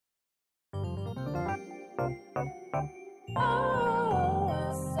Oh,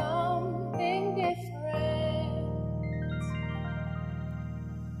 something different.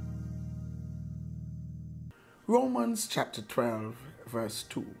 Romans chapter 12, verse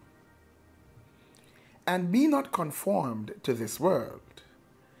 2. And be not conformed to this world,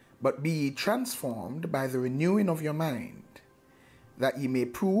 but be ye transformed by the renewing of your mind, that ye may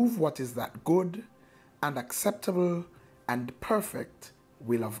prove what is that good and acceptable and perfect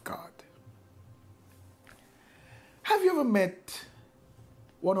will of God. Have you ever met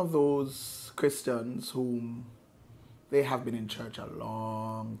one of those Christians whom they have been in church a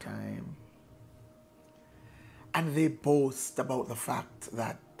long time, and they boast about the fact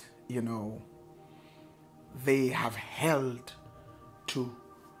that, they have held to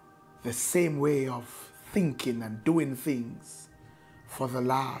the same way of thinking and doing things for the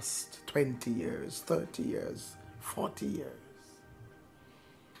last 20 years, 30 years, 40 years.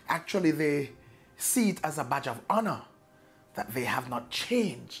 Actually, they see it as a badge of honor that they have not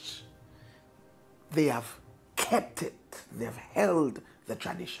changed. They have kept it. They have held the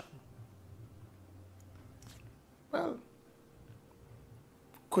tradition. Well,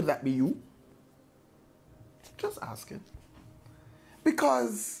 could that be you? Just asking.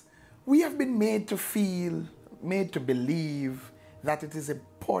 Because we have been made to feel, made to believe that it is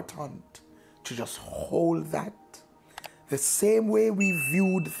important to just hold that. The same way we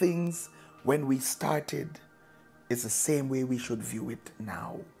viewed things when we started is the same way we should view it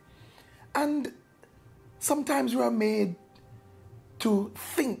now. And sometimes we are made to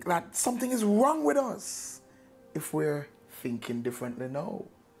think that something is wrong with us if we're thinking differently now,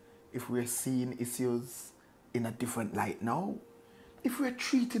 if we're seeing issues in a different light now, if we're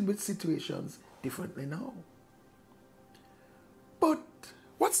treating with situations differently now. But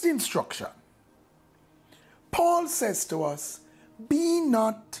what's the instruction? Paul says to us, be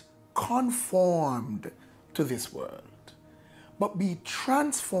not conformed to this world, but be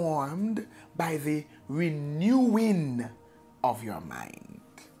transformed by the renewing of your mind,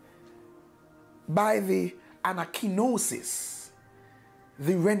 by the anakinosis,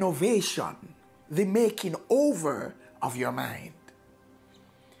 the renovation, the making over of your mind.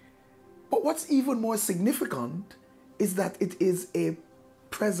 But what's even more significant is that it is a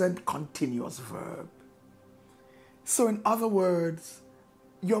present continuous verb. So in other words,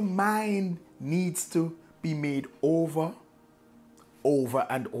 your mind needs to be made over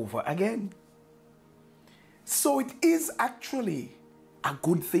and over again. So it is actually a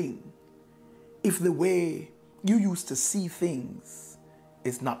good thing if the way you used to see things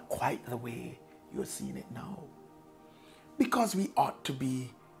is not quite the way you're seeing it now. Because we ought to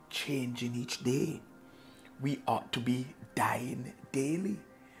be changing each day. We ought to be dying daily.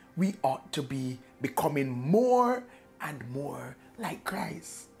 We ought to be becoming more and more like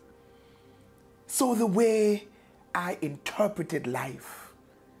Christ. So the way I interpreted life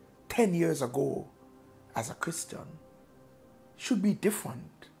 10 years ago as a Christian should be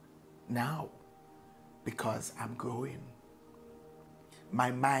different now because I'm growing.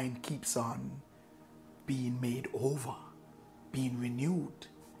 My mind keeps on being made over, being renewed.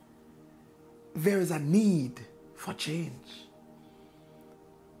 There is a need for change.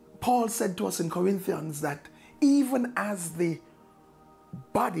 Paul said to us in Corinthians that even as the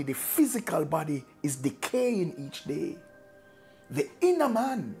body, the physical body, is decaying each day, the inner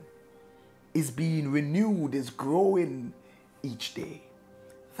man is being renewed, is growing each day.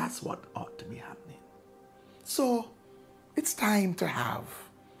 That's what ought to be happening. So it's time to have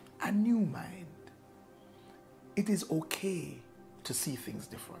a new mind. It is okay to see things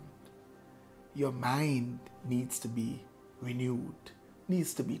different. Your mind needs to be renewed,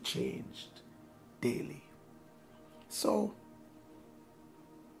 needs to be changed daily. So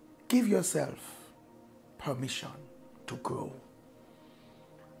give yourself permission to grow.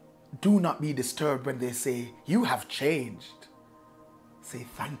 Do not be disturbed when they say, you have changed. Say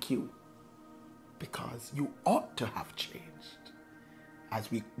thank you, because you ought to have changed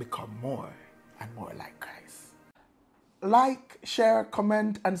as we become more and more like Christ. Like, share,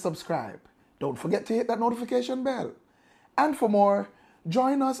 comment, and subscribe. Don't forget to hit that notification bell. And for more,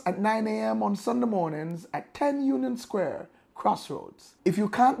 join us at 9 a.m. on Sunday mornings at 10 Union Square, Crossroads. If you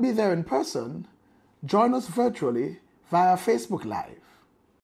can't be there in person, join us virtually via Facebook Live.